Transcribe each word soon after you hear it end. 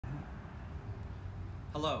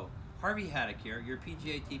Hello, Harvey here, your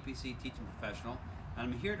PGA TPC teaching professional,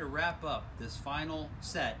 and I'm here to wrap up this final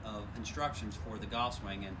set of instructions for the golf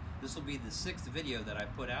swing, and this will be the 6th video that I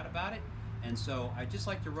put out about it, and so I'd just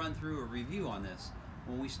like to run through a review on this.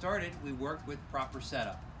 When we started, we worked with proper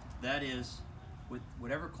setup. That is, with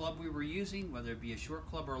whatever club we were using, whether it be a short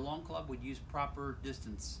club or a long club, we'd use proper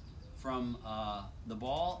distance from the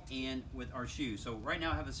ball and with our shoes. So right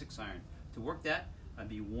now I have a 6-iron. To work that, I'd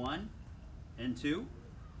be 1 and 2.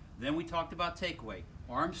 Then we talked about takeaway.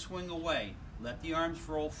 Arms swing away. Let the arms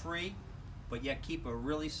roll free, but yet keep a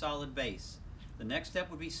really solid base. The next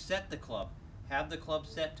step would be set the club. Have the club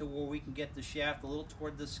set to where we can get the shaft a little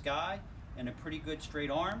toward the sky and a pretty good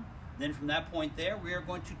straight arm. Then from that point there, we are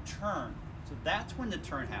going to turn. So that's when the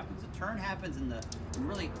turn happens. The turn happens in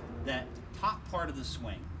really that top part of the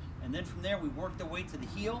swing. And then from there, we work the way to the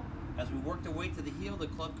heel. As we work the way to the heel, the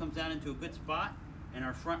club comes down into a good spot, and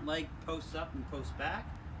our front leg posts up and posts back.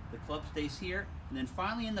 The club stays here, and then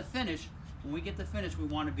finally in the finish, when we get the finish, we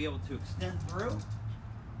want to be able to extend through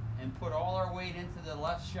and put all our weight into the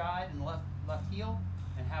left side and left heel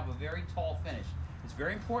and have a very tall finish. It's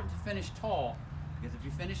very important to finish tall, because if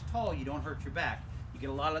you finish tall, you don't hurt your back. You get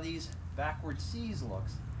a lot of these backward C's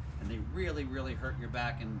looks, and they really, really hurt your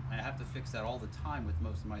back, and I have to fix that all the time with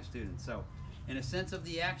most of my students. So, in a sense of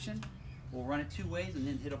the action, we'll run it 2 ways and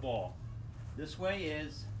then hit a ball. This way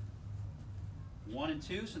is 1 and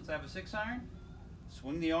 2, since I have a 6-iron.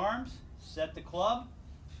 Swing the arms, set the club,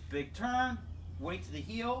 big turn, weight to the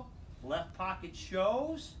heel, left pocket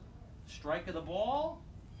shows, strike of the ball,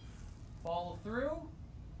 follow through,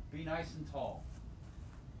 be nice and tall.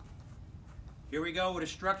 Here we go with a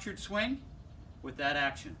structured swing with that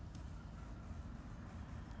action.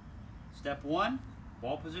 Step 1,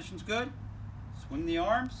 ball position's good, swing the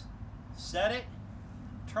arms, set it,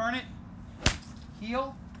 turn it,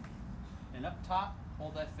 heel, and up top,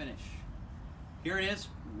 hold that finish. Here it is,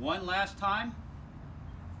 one last time,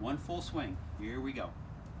 one full swing. Here we go.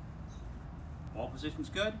 Ball position's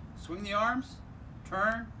good, swing the arms,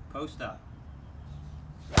 turn, post up.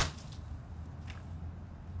 There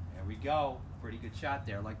we go, pretty good shot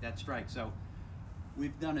there, like that strike. So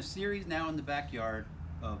we've done a series now in the backyard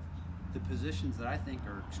of the positions that I think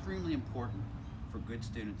are extremely important for good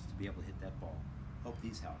students to be able to hit that ball. Hope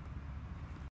these help.